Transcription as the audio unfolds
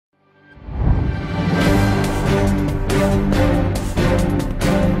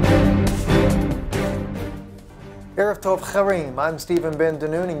Erev Tov Charim, I'm Stephen Ben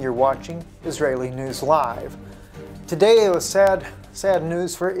Danoon and you're watching Israeli News Live. Today it was sad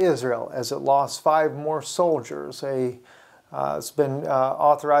news for Israel as it lost 5 more soldiers. It's been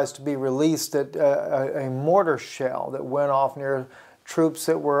authorized to be released that a mortar shell that went off near troops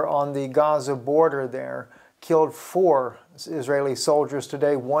that were on the Gaza border there killed 4 Israeli soldiers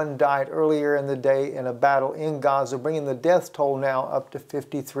today. 1 died earlier in the day in a battle in Gaza, bringing the death toll now up to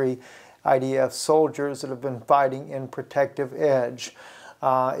 53 IDF soldiers that have been fighting in Protective Edge.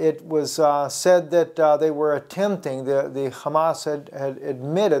 It was said that they were attempting, the Hamas had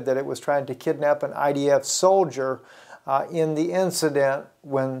admitted that it was trying to kidnap an IDF soldier in the incident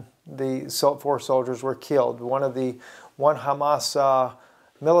when the 4 soldiers were killed. One Hamas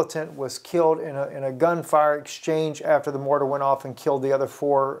militant was killed in a gunfire exchange after the mortar went off and killed the other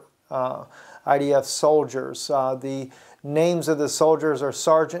 4 IDF soldiers. The names of the soldiers are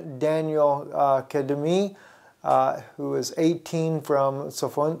Sergeant Daniel Kademi, who is 18 from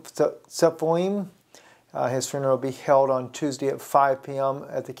Tsefoim. His funeral will be held on Tuesday at 5 p.m.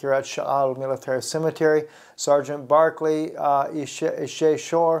 at the Kiryat Sha'al Military Cemetery. Sergeant Barclay Ishe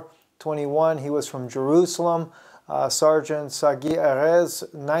Shor, 21, he was from Jerusalem. Sergeant Sagi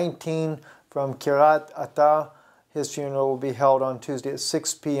Erez, 19, from Kiryat Ata. His funeral will be held on Tuesday at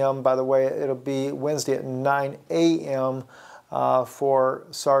 6 p.m. By the way, it'll be Wednesday at 9 a.m. For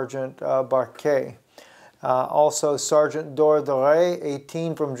Sergeant Barquet. Also, Sergeant Dor Dore,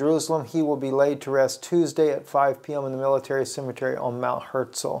 18, from Jerusalem. He will be laid to rest Tuesday at 5 p.m. in the military cemetery on Mount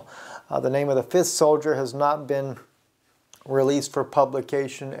Herzl. The name of the 5th soldier has not been released for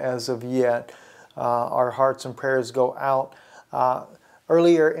publication as of yet. Our hearts and prayers go out.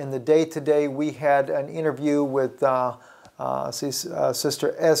 Earlier in the day today, we had an interview with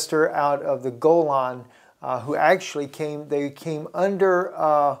Sister Esther out of the Golan, who actually came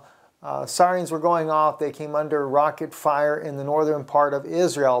under, sirens were going off, they came under rocket fire in the northern part of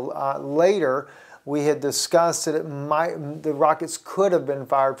Israel. Later, we had discussed that the rockets could have been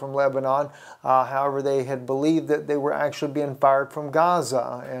fired from Lebanon. However, they had believed that they were actually being fired from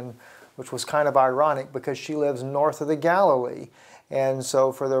Gaza, which was kind of ironic because she lives north of the Galilee. And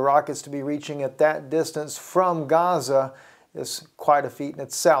so for the rockets to be reaching at that distance from Gaza is quite a feat in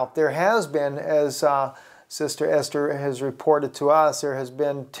itself. There has been, as Sister Esther has reported to us, there has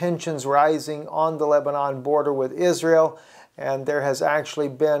been tensions rising on the Lebanon border with Israel, and there has actually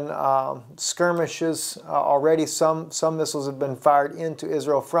been skirmishes already. Some missiles have been fired into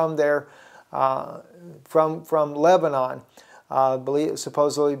Israel from there, from Lebanon.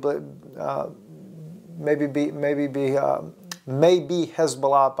 Supposedly, maybe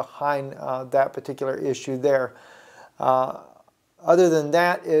Hezbollah behind that particular issue there. Other than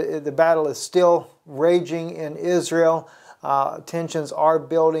that, the battle is still raging in Israel. Tensions are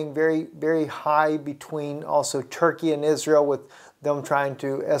building very, very high between also Turkey and Israel, with them trying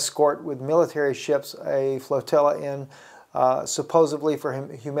to escort with military ships a flotilla in supposedly for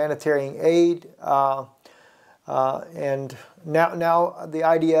humanitarian aid. And now the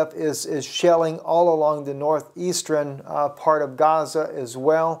IDF is shelling all along the northeastern part of Gaza as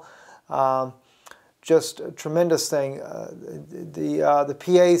well. Just a tremendous thing. The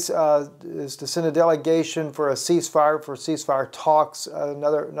PA is to send a delegation for a ceasefire talks.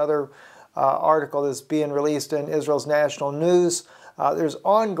 Another article that's being released in Israel's national news. There's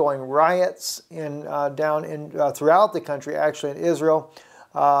ongoing riots throughout the country, actually in Israel.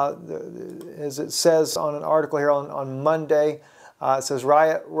 As it says on an article here on Monday, it says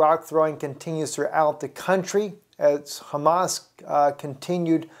rock throwing continues throughout the country as Hamas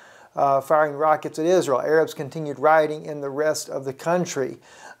continued firing rockets at Israel. Arabs continued rioting in the rest of the country.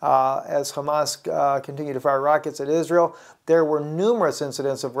 As Hamas continued to fire rockets at Israel, there were numerous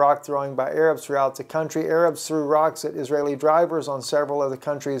incidents of rock throwing by Arabs throughout the country. Arabs threw rocks at Israeli drivers on several of the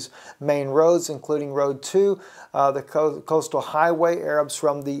country's main roads, including Road 2, the coastal highway. Arabs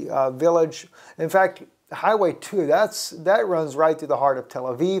from the village. In fact, Highway 2, that runs right through the heart of Tel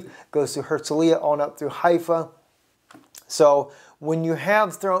Aviv, goes through Herzliya on up through Haifa. So when you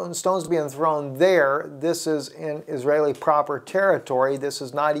have stones being thrown there, this is in Israeli proper territory. This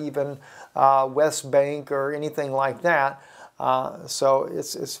is not even West Bank or anything like that. So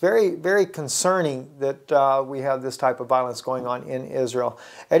it's very, very concerning that we have this type of violence going on in Israel.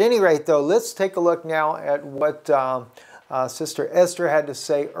 At any rate, though, let's take a look now at what Sister Esther had to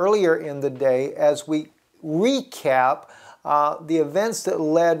say earlier in the day as we recap the events that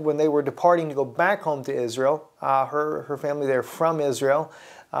led when they were departing to go back home to Israel. Her family, they're from Israel,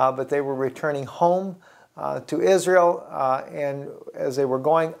 but they were returning home to Israel. And as they were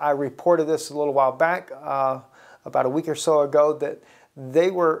going, I reported this a little while back, about a week or so ago, that they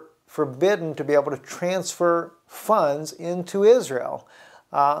were forbidden to be able to transfer funds into Israel.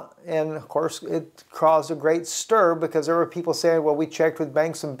 And of course, it caused a great stir because there were people saying, well, we checked with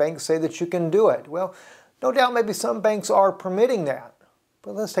banks and banks say that you can do it. Well, no doubt maybe some banks are permitting that.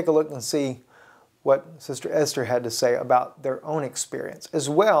 But let's take a look and see what Sister Esther had to say about their own experience, as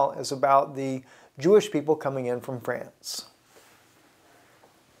well as about the Jewish people coming in from France.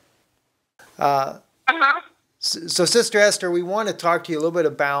 So, Sister Esther, we want to talk to you a little bit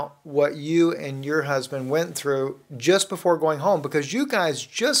about what you and your husband went through just before going home, because you guys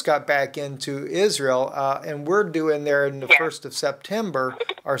just got back into Israel, and we're due in there in the 1st of September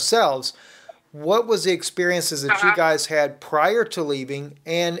ourselves. What was the experiences that you guys had prior to leaving,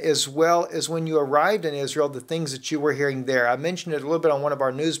 and as well as when you arrived in Israel, the things that you were hearing there? I mentioned it a little bit on one of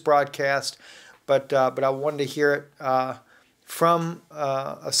our news broadcasts, but I wanted to hear it from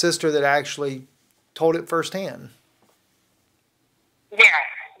a sister that actually told it firsthand. Yes,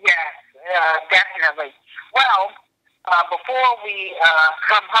 definitely. Well, before we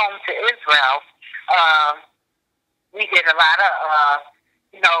come home to Israel, we did a lot of,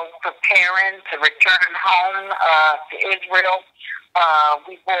 preparing to return home to Israel.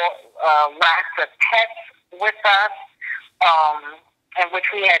 We brought lots of pets with us, in which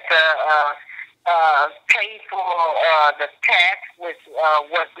we had to pay for the tax, which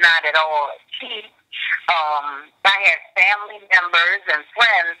was not at all cheap. I had family members and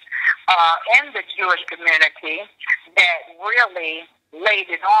friends in the Jewish community that really laid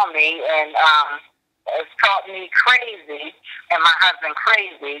it on me and taught me crazy, and my husband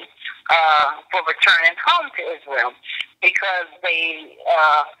crazy, for returning home to Israel, because they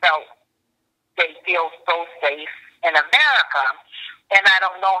feel so safe in America. And I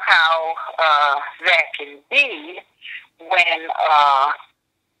don't know how that can be when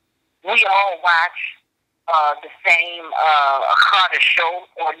we all watch the same Carter show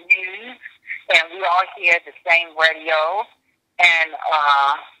or news, and we all hear the same radio, and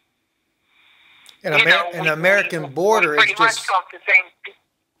the American border is just the same.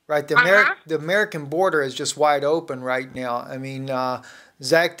 Right, the American border is just wide open right now. I mean,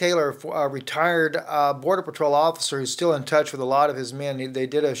 Zach Taylor, a retired Border Patrol officer who's still in touch with a lot of his men, they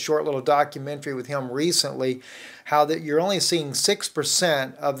did a short little documentary with him recently, how that you're only seeing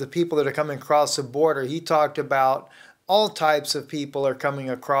 6% of the people that are coming across the border. He talked about all types of people are coming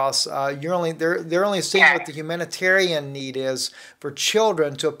across. They're only seeing what the humanitarian need is for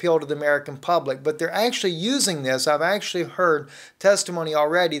children to appeal to the American public. But they're actually using this. I've actually heard testimony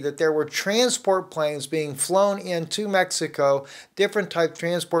already that there were transport planes being flown into Mexico, different type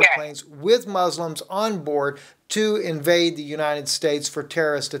transport planes with Muslims on board to invade the United States for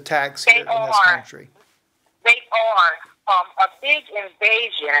terrorist attacks here in this country. They are. A big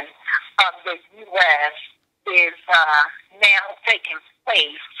invasion of the U.S. is now taking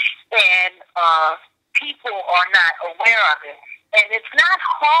place, and people are not aware of it. And it's not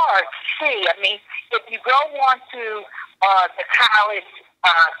hard to see. I mean, if you go onto the college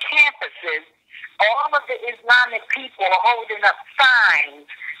campuses, all of the Islamic people are holding up signs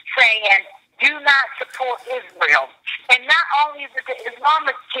saying, "Do not support Israel." And not only is it the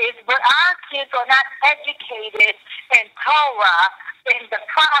Islamic kids, but our kids are not educated in Torah, in the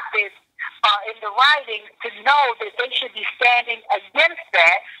prophets, in the writings, to know that they should be standing against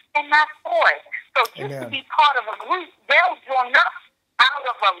that and not for it. So just to be part of a group, they'll join up out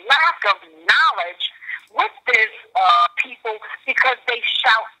of a lack of knowledge with this people, because they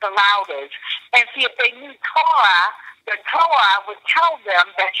shout the loudest. And see, if they knew Torah, the Torah would tell them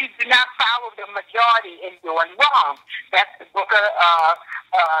that you do not follow the majority in doing wrong. That's the book of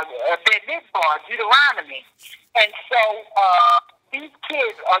Deuteronomy. And so these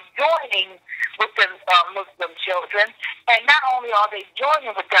kids are joining with the Muslim children, and not only are they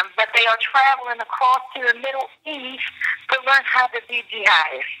joining with them, but they are traveling across to the Middle East to learn how to be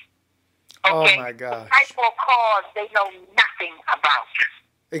jihadists. Okay? Oh my gosh. Type of cause they know nothing about.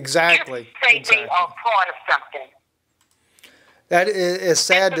 Exactly. Just say they are part of something. That is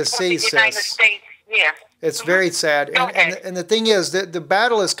sad to see, sis. Yeah. It's very sad. And the thing is that the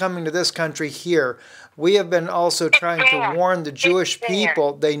battle is coming to this country here. We have been also trying to warn the Jewish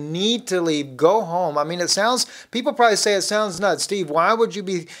people they need to leave, go home. I mean, people probably say it sounds nuts. Steve, why would you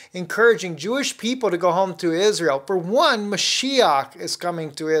be encouraging Jewish people to go home to Israel? For one, Mashiach is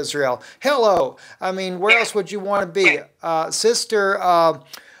coming to Israel. Hello. I mean, where else would you want to be?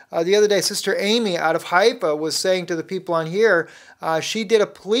 The other day, Sister Amy out of Haifa was saying to the people on here, she did a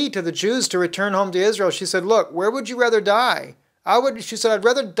plea to the Jews to return home to Israel. She said, look, where would you rather die? She said, I'd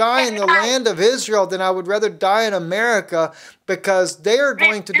rather die in the land of Israel than I would rather die in America, because they are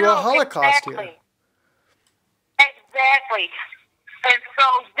going to do a Holocaust here. Exactly. And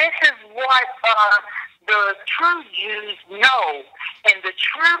so this is what the true Jews know, and the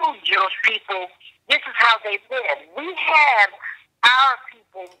true Jewish people, this is how they live. We have our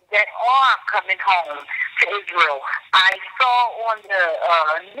people that are coming home to Israel. I saw on the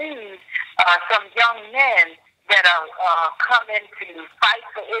news some young men that are coming to fight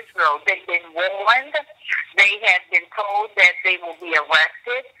for Israel. They've been warned. They have been told that they will be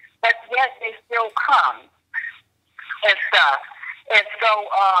arrested, but yet they still come and stuff. And so,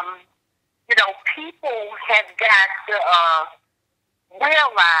 people have got to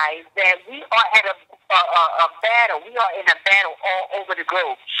realize that we are at a battle. We are in a battle all over the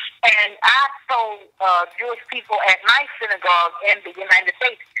globe. And I told Jewish people at my synagogue in the United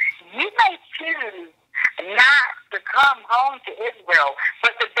States, you may choose not to come home to Israel,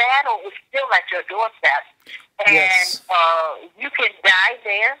 but the battle is still at your doorstep. And Yes. You can die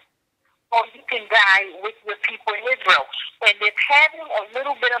there, or you can die with the people in Israel. And if having a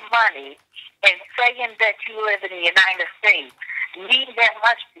little bit of money and saying that you live in the United States mean that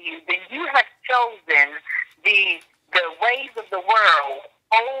much to you, then you have chosen the ways of the world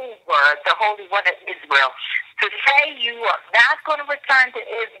over the Holy One of Israel. To say you are not going to return to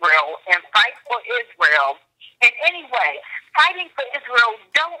Israel and fight for Israel in any way, fighting for Israel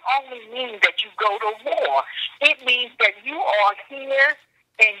don't only mean that you go to war. It means that you are here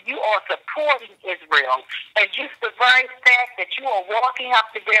and you are supporting Israel. And just the very fact that you are walking up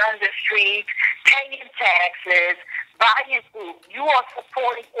and down the street, paying taxes, buying food, you are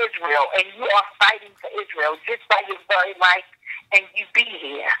supporting Israel and you are fighting for Israel just by your very life, and you be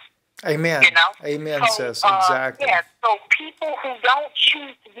here. Amen. You know? Amen, So, sis. Exactly. Yeah, so people who don't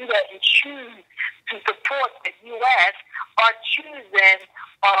choose to do that and choose to support the U.S. are choosing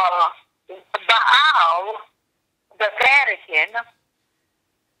Baal, the Vatican,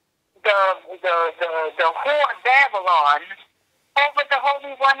 the whore Babylon, over the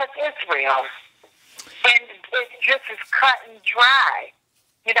Holy One of Israel. And it just is cut and dry.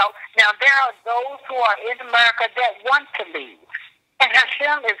 Now there are those who are in America that want to leave. And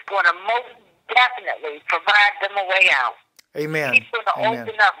Hashem is going to most definitely provide them a way out. Amen. He's going to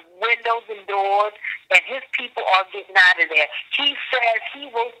open up windows and doors, and his people are getting out of there. He says he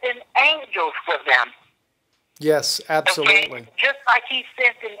will send angels for them. Yes, absolutely. Okay? Just like he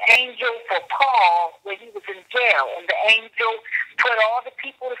sent an angel for Paul when he was in jail, and the angel put all the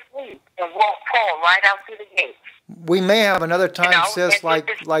people to sleep and walked Paul right out through the gate. We may have another time, sis, and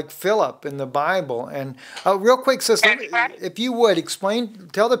like Philip in the Bible. And real quick, sis, right. if you would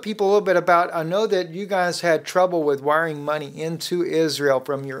tell the people a little bit about, I know that you guys had trouble with wiring money into Israel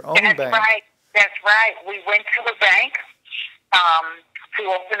from your own bank. That's right. We went to the bank to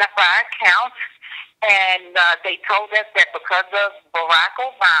open up our account, and they told us that because of Barack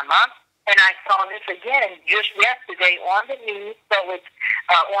Obama, and I saw this again just yesterday on the news, so it's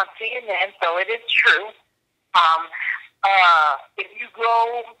on CNN, so it is true. If you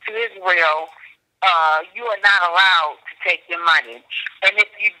go to Israel, you are not allowed to take your money. And if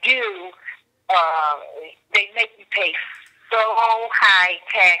you do, they make you pay so high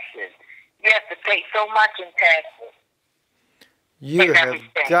taxes. You have to pay so much in taxes. You have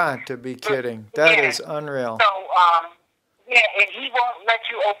got to be kidding. That is unreal. So, and he won't let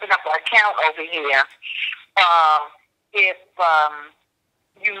you open up an account over here if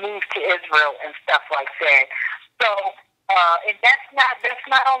you move to Israel and stuff like that. So, and that's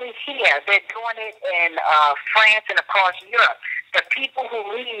not only here. They're doing it in France and across Europe. The people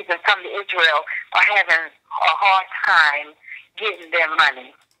who leave and come to Israel are having a hard time getting their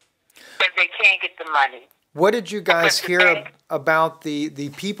money, but they can't get the money. What did you guys hear about the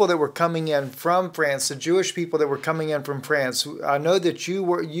people that were coming in from France, the Jewish people that were coming in from France? I know that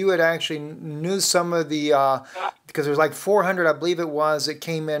you had actually knew some of the, because there was like 400, I believe it was, that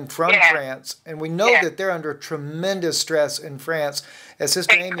came in from France. And we know that they're under tremendous stress in France. As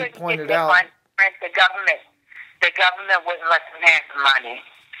Sister Amy pointed out. The government wouldn't let them have the money.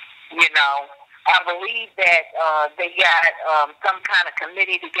 I believe that they got some kind of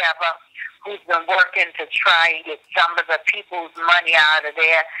committee together who's been working to try and get some of the people's money out of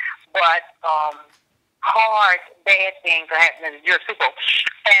there. But bad things are happening to Jewish people.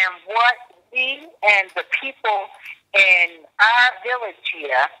 And what we and the people in our village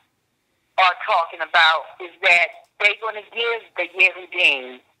here are talking about is that they're going to give the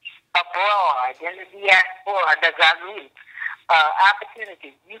Yehudim abroad in the diaspora, the Galut,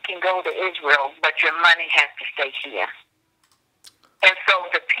 opportunities. You can go to Israel, but your money has to stay here. And so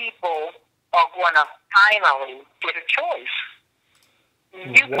the people are going to finally get a choice.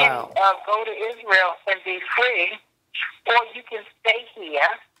 You can go to Israel and be free, or you can stay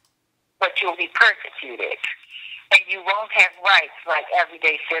here, but you'll be persecuted. and you won't have rights like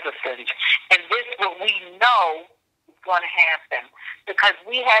everyday citizens. And this is what we know is going to happen, because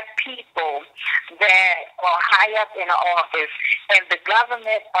we have people that are high up in office, and the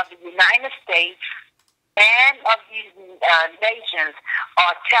government of the United States and of these nations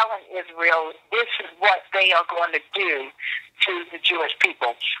are telling Israel this is what they are going to do to the Jewish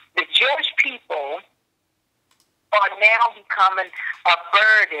people. The Jewish people are now becoming a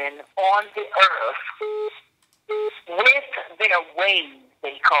burden on the earth with their ways,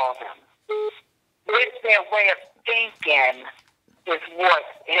 they call them. With their way of thinking is what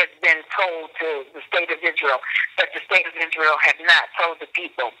has been told to the state of Israel, but the state of Israel has not told the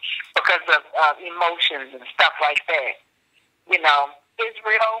people because of emotions and stuff like that. You know,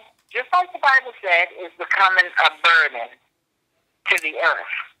 Israel, just like the Bible said, is becoming a burden to the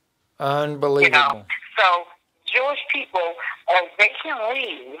earth. Unbelievable. You know, so Jewish people, they can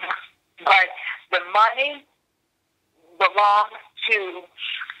leave, but the money belongs to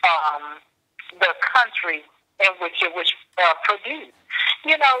the country in which it was produced.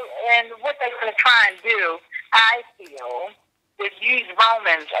 You know, and what they're going to try and do, I feel, is use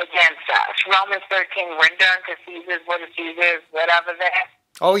Romans against us. Romans 13, render unto Caesar what is Caesar's, whatever that.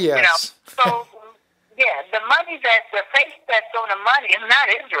 Oh, yes. You know, so, yeah, the money the face that's on the money is not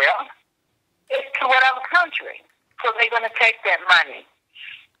Israel. It's to whatever country. So they're going to take that money.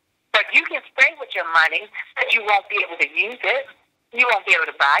 But you can stay with your money, but you won't be able to use it. You won't be able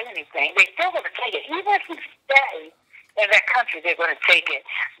to buy anything. They're still going to take it. Even if you stay in that country, they're going to take it.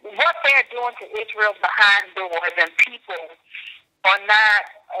 What they're doing to Israel behind doors, and people are not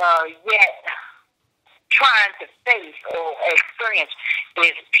yet trying to face or experience,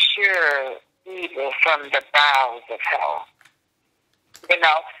 is pure evil from the bowels of hell. You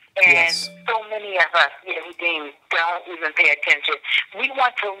know? And yes. So many of us, Yehudim, don't even pay attention. We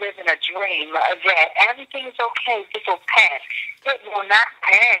want to live in a dream that everything is okay, this will pass. It will not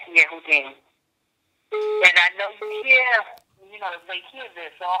pass, Yehudim. And I know you hear, they hear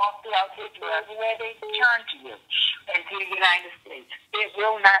this all throughout Israel, everywhere they turn to you, and to the United States. It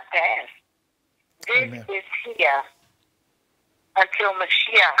will not pass. This Amen. is here until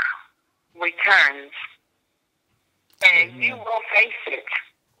Mashiach returns. And Amen. you will face it.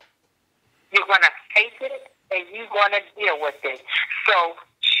 You're going to face it, and you're going to deal with it. So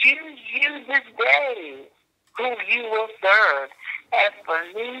choose you this day who you will serve. As for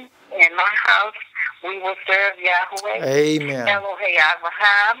me and my house, we will serve Yahweh. Amen. Elohei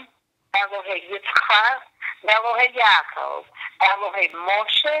Abraham, Elohei Yitzchak, Elohei Yaakov, Elohei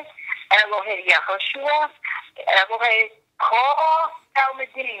Moshe, Elohei Yahushua, Elohei Kol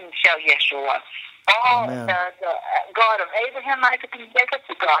Talmidim Shel Yeshua. All the God of Abraham, Isaac, and Jacob,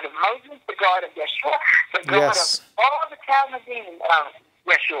 the God of Moses, the God of Yeshua, the God yes. of all the Talmudim of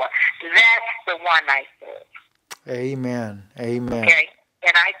Yeshua. That's the one I serve. Amen. Amen. Okay?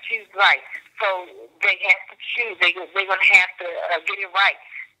 And I choose right. So they have to choose. They're going to have to get it right.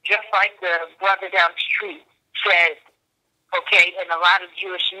 Just like the brother down the street said, okay, and a lot of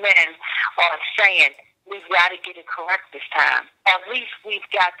Jewish men are saying, we've got to get it correct this time. At least we've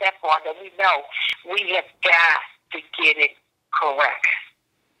got that part that we know. We have got to get it correct.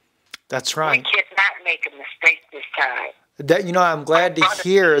 That's right. We cannot make a mistake this time. That, I'm glad to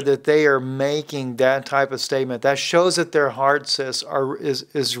hear that they are making that type of statement. That shows that their heart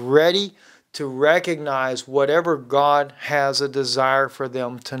is ready to recognize whatever God has a desire for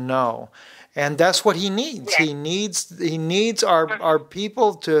them to know. And that's what he needs. Yes. He needs our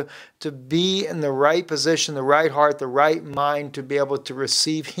people to be in the right position, the right heart, the right mind to be able to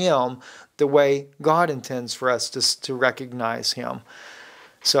receive him the way God intends for us to recognize him.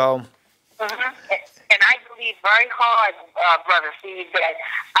 So. And I believe very hard, Brother Steve, that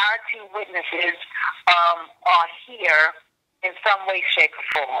our two witnesses are here in some way, shape, or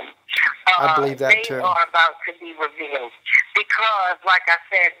form. I believe that too. They are about to be revealed. Because, like I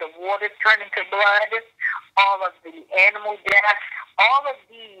said, the water turning to blood, all of the animal death, all of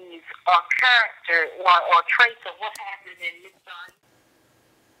these are character or traits of what happened in this time.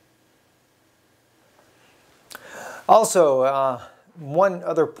 Also, one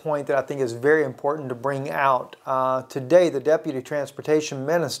other point that I think is very important to bring out. Today, the Deputy Transportation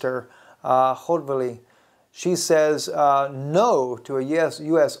Minister, Hochuli, she says no to a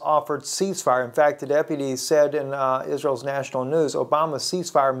U.S. offered ceasefire. In fact, the deputy said in Israel's national news, Obama's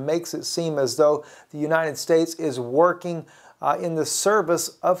ceasefire makes it seem as though the United States is working in the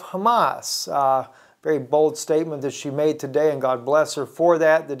service of Hamas. Very bold statement that she made today, and God bless her for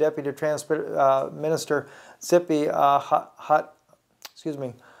that. The Deputy Transport Minister, Tzipi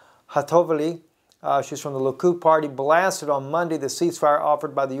Hochuli, She's from the Likud party, blasted on Monday the ceasefire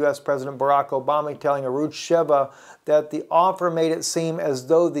offered by the U.S. President Barack Obama, telling Arutz Sheva that the offer made it seem as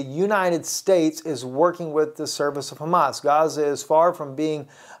though the United States is working with the service of Hamas. Gaza is far from being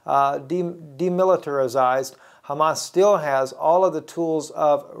demilitarized. Hamas still has all of the tools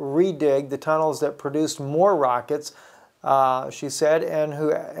of Redig, the tunnels that produced more rockets, she said,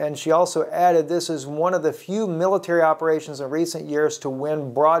 and she also added, this is one of the few military operations in recent years to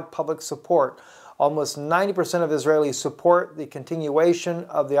win broad public support. Almost 90% of Israelis support the continuation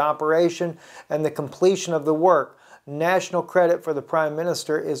of the operation and the completion of the work. National credit for the Prime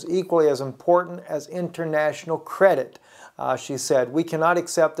Minister is equally as important as international credit. She said, we cannot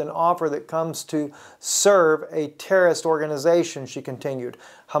accept an offer that comes to serve a terrorist organization, she continued.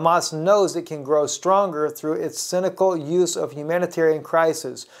 Hamas knows it can grow stronger through its cynical use of humanitarian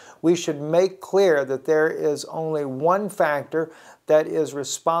crisis. We should make clear that there is only one factor that is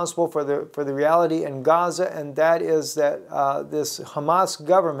responsible for the reality in Gaza, and that is that this Hamas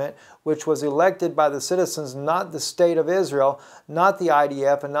government, which was elected by the citizens, not the State of Israel, not the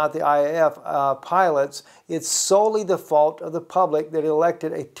IDF and not the IAF pilots, it's solely the fault of the public that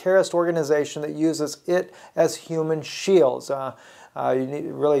elected a terrorist organization that uses it as human shields. You need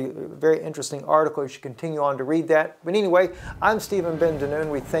a really very interesting article. You should continue on to read that. But anyway, I'm Stephen Ben Danoon.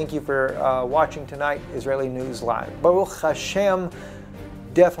 We thank you for watching tonight, Israeli News Live. Baruch Hashem.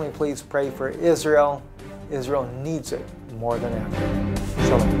 Definitely please pray for Israel. Israel needs it more than ever.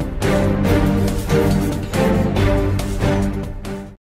 Shalom.